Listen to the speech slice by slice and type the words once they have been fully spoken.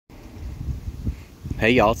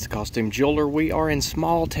Hey y'all, it's the Costume Jeweler. We are in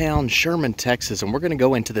small town Sherman, Texas, and we're going to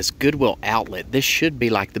go into this Goodwill outlet. This should be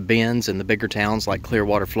like the BINS in the bigger towns like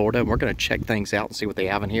Clearwater, Florida, and we're going to check things out and see what they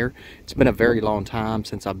have in here. It's been a very long time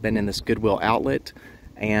since I've been in this Goodwill outlet,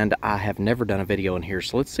 and I have never done a video in here.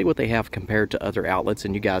 So let's see what they have compared to other outlets,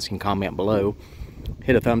 and you guys can comment below.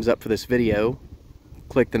 Hit a thumbs up for this video,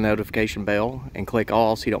 click the notification bell, and click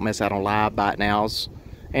all so you don't miss out on live buy it nows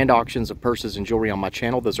and auctions of purses and jewelry on my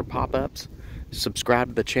channel. Those are pop-ups. Subscribe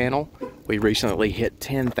to the channel. We recently hit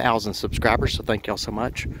 10,000 subscribers, so thank y'all so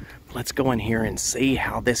much. Let's go in here and see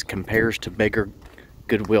how this compares to bigger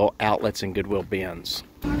Goodwill outlets and Goodwill bins.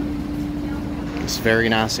 It's very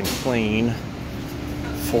nice and clean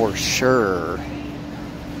for sure,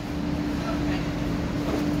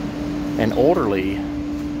 and orderly.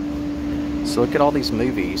 So look at all these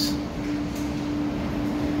movies.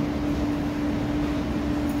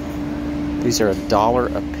 These are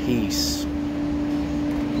 $1 a piece.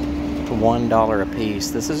 $1 a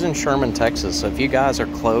piece. This is in Sherman, Texas. So if you guys are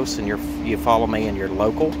close and you follow me and you're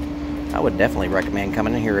local, I would definitely recommend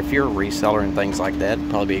coming in here. If you're a reseller and things like that, it'd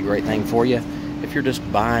probably be a great thing for you. If you're just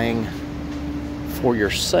buying for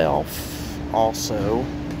yourself, also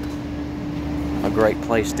a great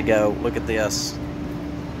place to go. Look at this.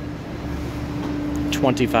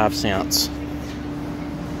 25 cents.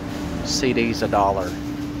 CDs $1.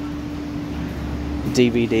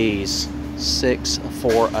 DVDs 6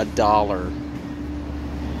 for $1.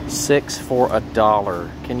 6 for $1.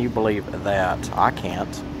 Can you believe that? I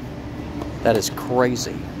can't. That is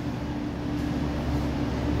crazy.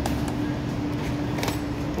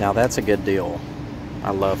 Now that's a good deal. I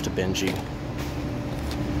love to binge.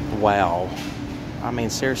 Wow. I mean,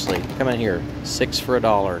 seriously, come in here. 6 for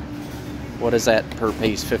 $1. What is that per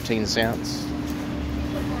piece? 15 cents?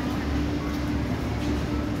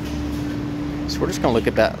 So we're just going to look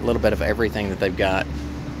at that little bit of everything that they've got.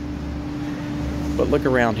 But look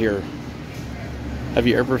around here. Have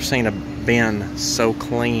you ever seen a bin so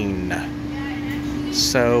clean?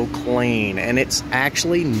 So clean. And it's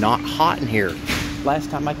actually not hot in here. Last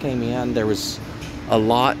time I came in, there was a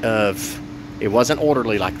lot of... It wasn't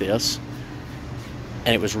orderly like this.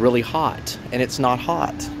 And it was really hot. And it's not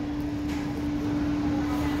hot.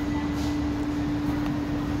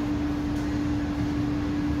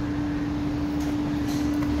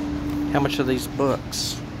 How much are these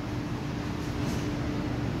books?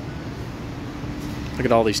 Look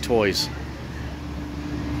at all these toys.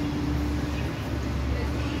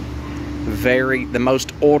 The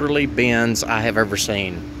most orderly bins I have ever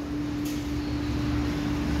seen.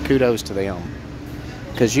 Kudos to them.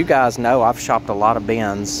 Because you guys know I've shopped a lot of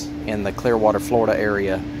bins in the Clearwater, Florida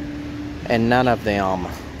area, and none of them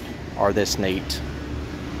are this neat.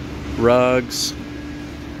 Rugs.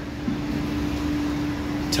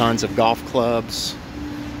 Tons of golf clubs.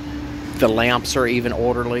 The lamps are even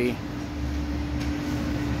orderly.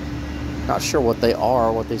 Not sure what they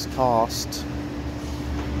are, what these cost.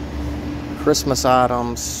 Christmas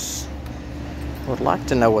items. Would like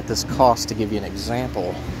to know what this costs to give you an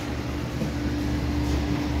example.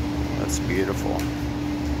 That's beautiful.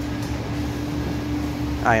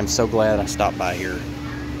 I am so glad I stopped by here.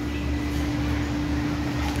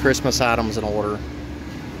 Christmas items in order.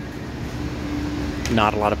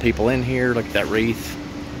 Not a lot of people in here. Look at that wreath.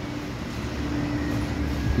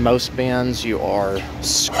 Most bins you are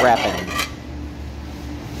scrapping.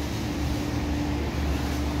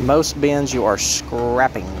 Most bins you are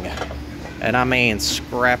scrapping. And I mean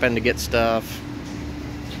scrapping to get stuff.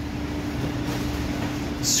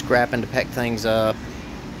 Scrapping to pack things up.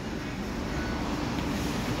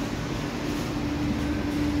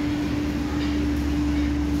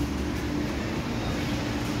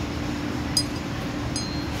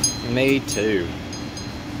 Me too.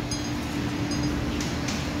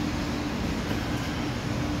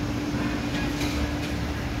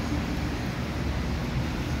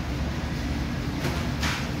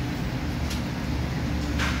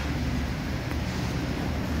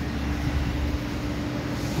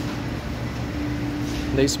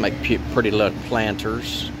 These make pretty little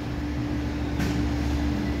planters.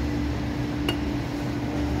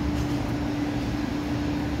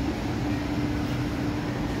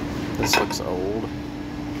 This looks old.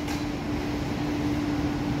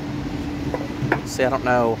 See, I don't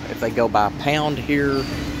know if they go by pound here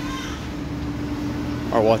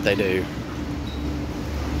or what they do.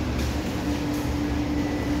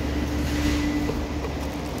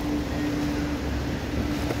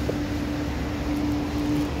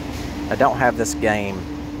 I don't have this game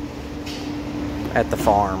at the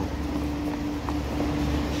farm.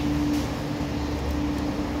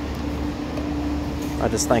 I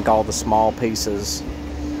just think all the small pieces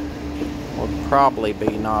would probably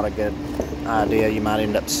be not a good idea. You might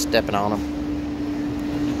end up stepping on them.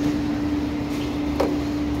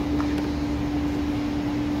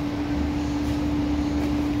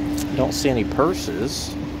 Don't see any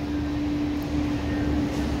purses.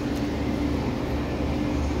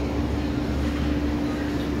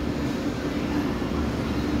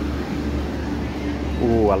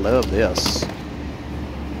 Ooh, I love this.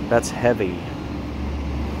 That's heavy.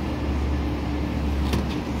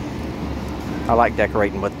 I like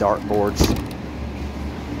decorating with dartboards.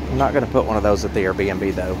 I'm not going to put one of those at the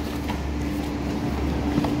Airbnb though. I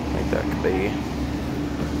think that could be.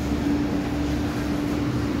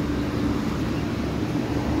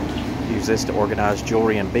 Use this to organize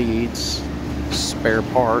jewelry and beads, spare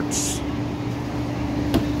parts.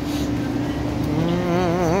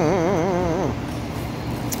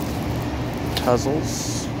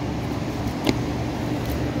 Puzzles.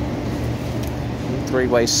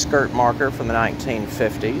 Three-way skirt marker from the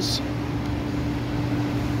 1950s.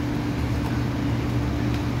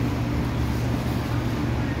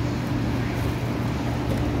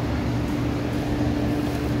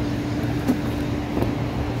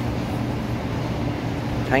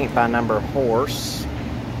 Paint by number horse.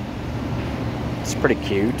 It's pretty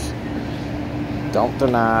cute. Don't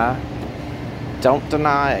deny. Don't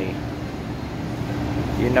deny.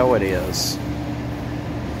 You know it is.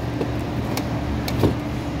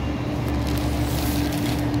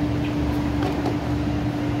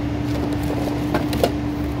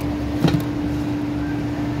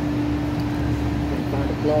 Can't find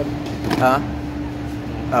a plug. Huh?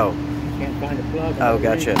 Oh. Can't find a plug. Oh,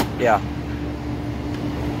 gotcha. Yeah.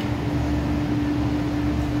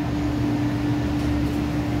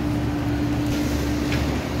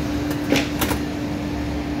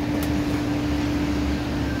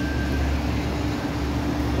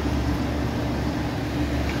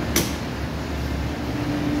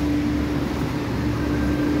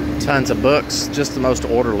 Tons of books, just the most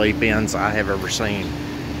orderly bins I have ever seen.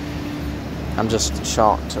 I'm just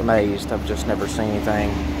shocked, amazed. I've just never seen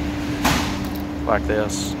anything like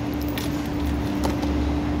this.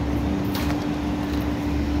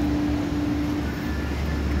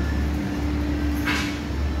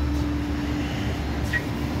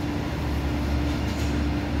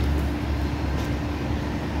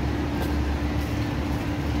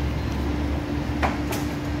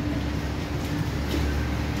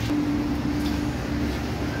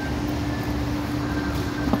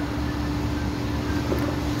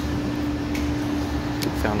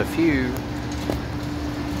 Found a few.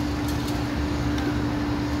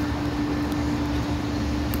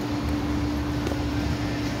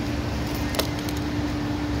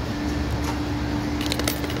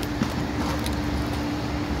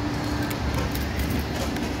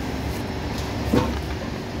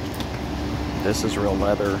 This is real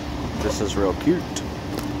leather. This is real cute.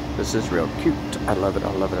 This is real cute. I love it,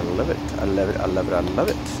 I love it, I love it. I love it, I love it, I love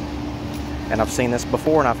it. And I've seen this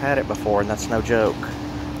before and I've had it before, and that's no joke.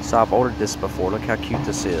 So I've ordered this before. Look how cute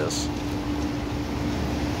this is.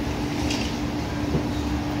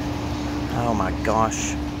 Oh my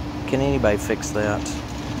gosh. Can anybody fix that?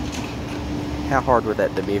 How hard would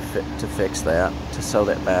that be to fix that? To sew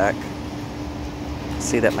that back?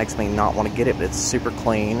 See, that makes me not want to get it, but it's super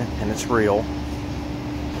clean and it's real.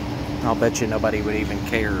 I'll bet you nobody would even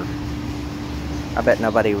care. I bet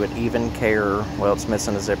nobody would even care. Well, it's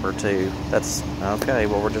missing a zipper too. That's okay.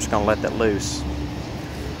 Well, we're just gonna let that loose.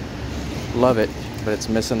 Love it, but it's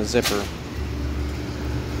missing a zipper.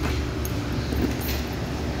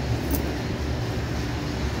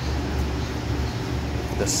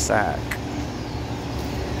 The sack.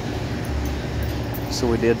 So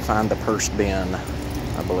we did find the purse bin,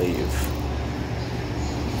 I believe.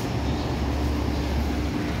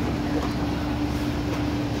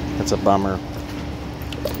 That's a bummer.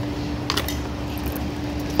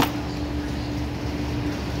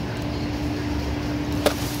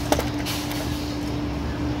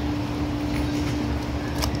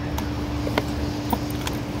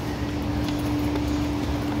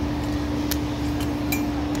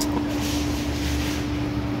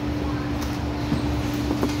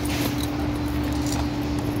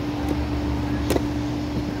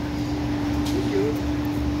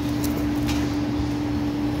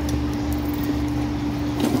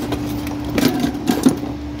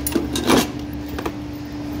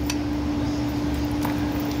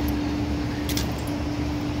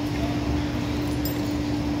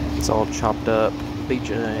 It's all chopped up.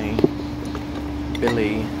 BJ,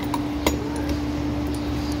 Billy.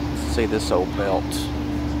 See this old belt.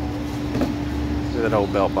 See that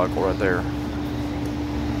old belt buckle right there.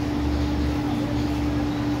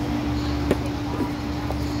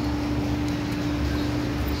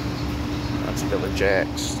 Village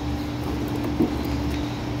X.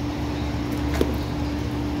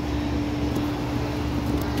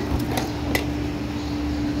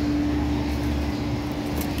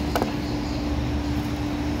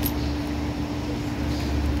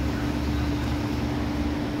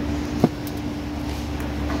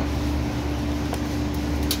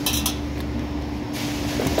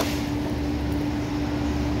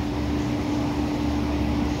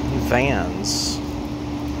 Vans.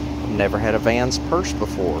 Never had a Vans purse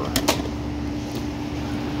before.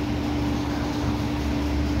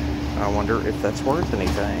 I wonder if that's worth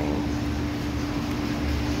anything.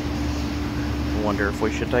 I wonder if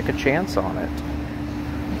we should take a chance on it.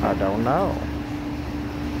 I don't know.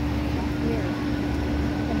 Here.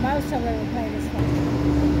 The most I've ever paid is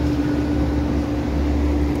 $5.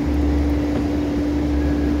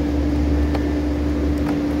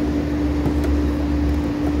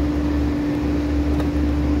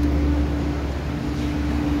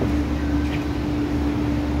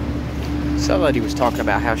 Somebody was talking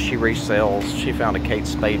about how she resells. She found a Kate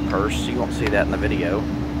Spade purse. You won't see that in the video.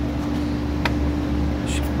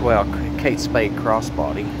 Well, Kate Spade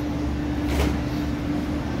crossbody.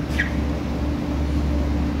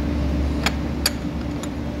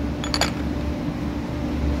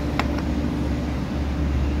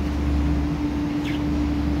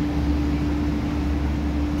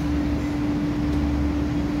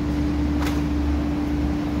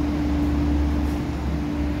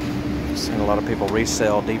 Seen a lot of people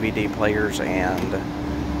resell DVD players and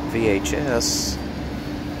VHS.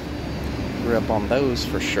 We're up on those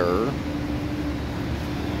for sure.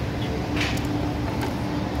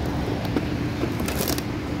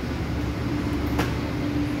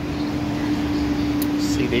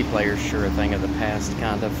 CD players sure a thing of the past,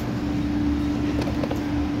 kind of.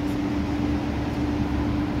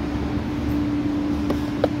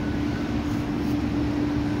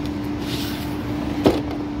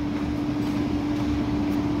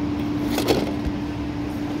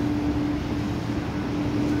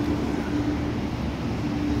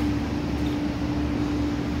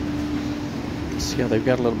 Yeah, they've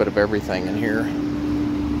got a little bit of everything in here.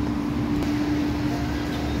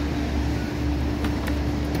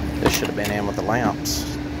 This should have been in with the lamps.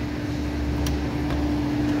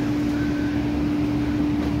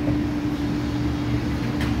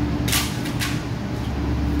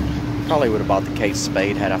 Probably would have bought the Kate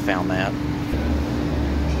Spade had I found that.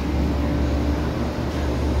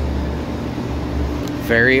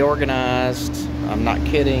 Very organized. I'm not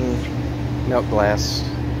kidding. Milk glass.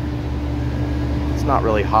 It's not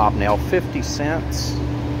really hobnail. 50 cents.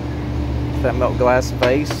 That milk glass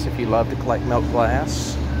vase if you love to collect milk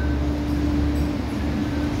glass.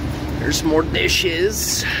 There's more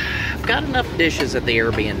dishes. I've got enough dishes at the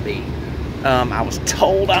Airbnb. I was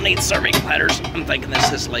told I need serving platters. I'm thinking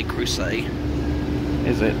this is Le Creuset.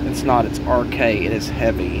 Is it? It's not. It's RK. It is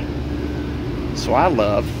heavy. So I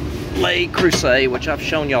love Le Creuset, which I've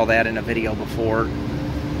shown y'all that in a video before.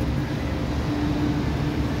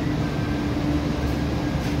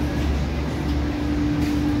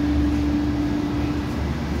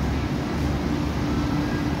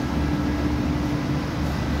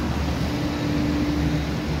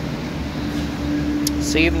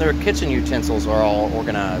 See, even their kitchen utensils are all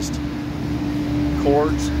organized.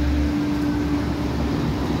 Cords.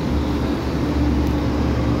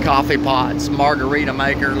 Coffee pots, margarita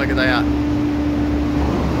maker, look at that.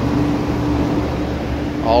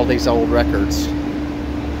 All these old records.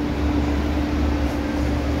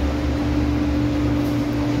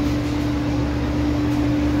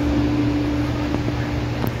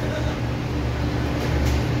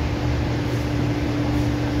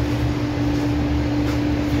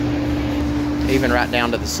 Even right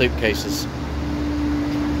down to the suitcases.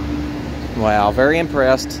 Wow, very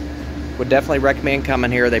impressed. Would definitely recommend coming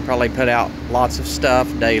here. They probably put out lots of stuff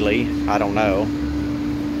daily. I don't know.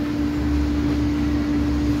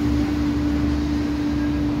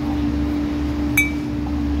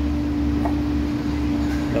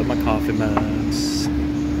 Love my coffee mugs.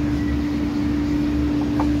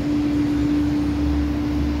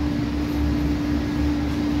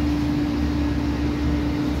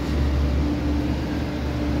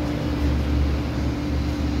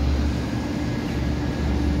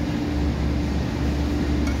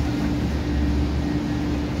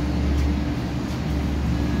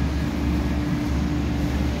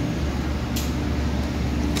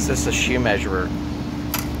 This is a shoe measurer.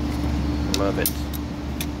 Love it.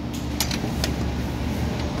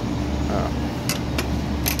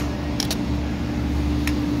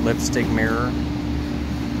 Lipstick mirror.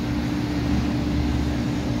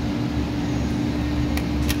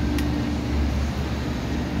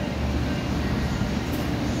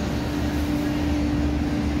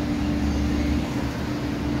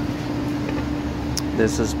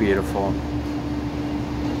 This is beautiful.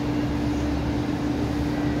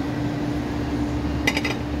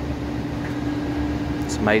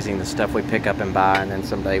 It's amazing the stuff we pick up and buy, and then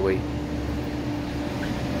someday we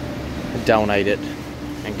donate it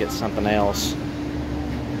and get something else.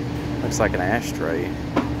 Looks like an ashtray.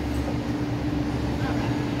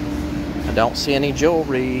 I don't see any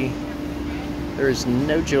jewelry. There is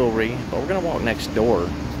no jewelry, but we're gonna walk next door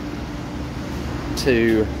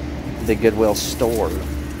to the Goodwill store.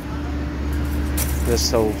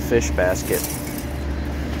 This old fish basket.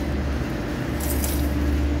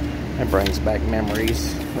 It brings back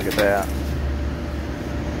memories. Look at that.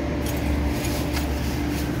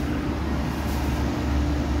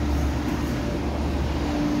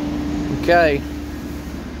 Okay.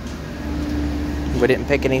 We didn't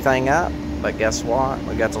pick anything up, but guess what?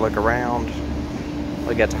 We got to look around.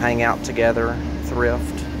 We got to hang out together,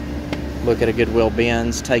 thrift, look at a Goodwill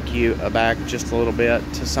BINS, take you back just a little bit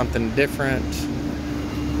to something different.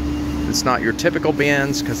 It's not your typical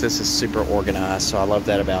BINS because this is super organized, so I love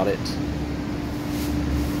that about it.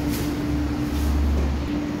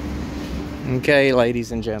 Okay,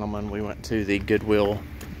 ladies and gentlemen, we went to the Goodwill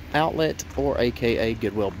outlet, or aka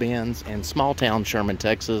Goodwill BINS, in small town Sherman,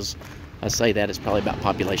 Texas. I say that it's probably about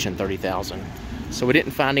population 30,000. So we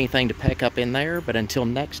didn't find anything to pick up in there, but until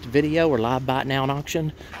next video or live buy it now and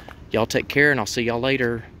auction, y'all take care, and I'll see y'all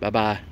later. Bye-bye.